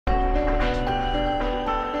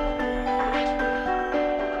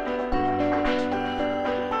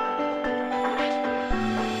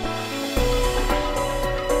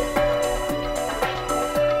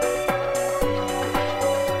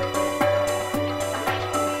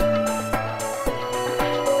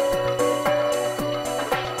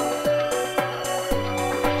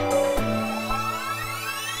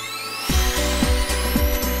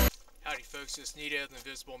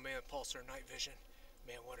Pulsar night vision.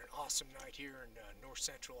 Man, what an awesome night here in north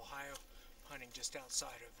central Ohio, hunting just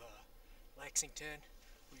outside of Lexington.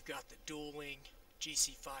 We've got the dueling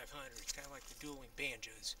GC500. It's kind of like the dueling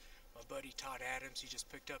banjos. My buddy Todd Adams, he just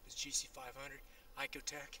picked up his GC500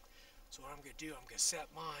 Icotech. So what I'm going to do, I'm going to set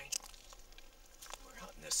mine. We're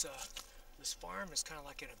hunting this this farm is kind of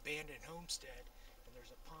like an abandoned homestead, and there's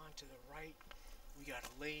a pond to the right. We got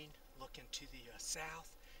a lane looking to the south.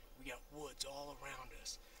 We got woods all around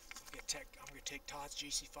us. I'm going to take Todd's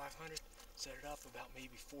GC500, set it up about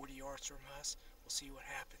maybe 40 yards from us. We'll see what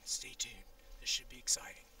happens. Stay tuned. This should be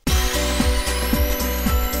exciting.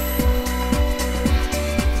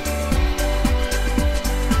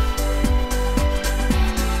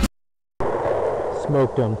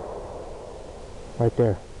 Smoked them right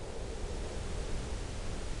there.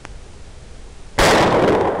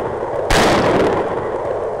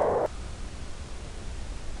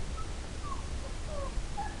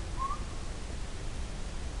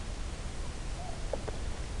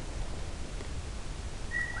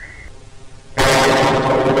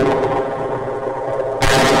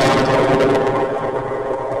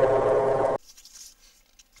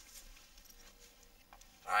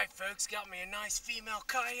 Alright folks, got me a nice female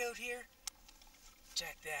coyote here.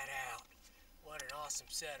 Check that out. What an awesome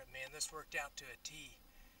setup, man. This worked out to a T.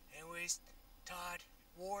 Anyways, Todd,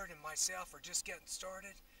 Ward, and myself are just getting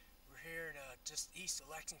started. We're here in just east of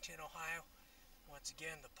Lexington, Ohio. Once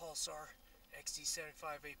again, the Pulsar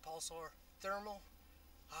XD75A Pulsar Thermal,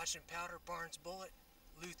 Hodgson Powder, Barnes Bullet,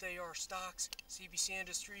 Luth AR Stocks, CBC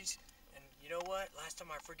Industries, and you know what? Last time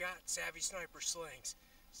I forgot, Savvy Sniper Slings.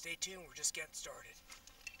 Stay tuned, we're just getting started.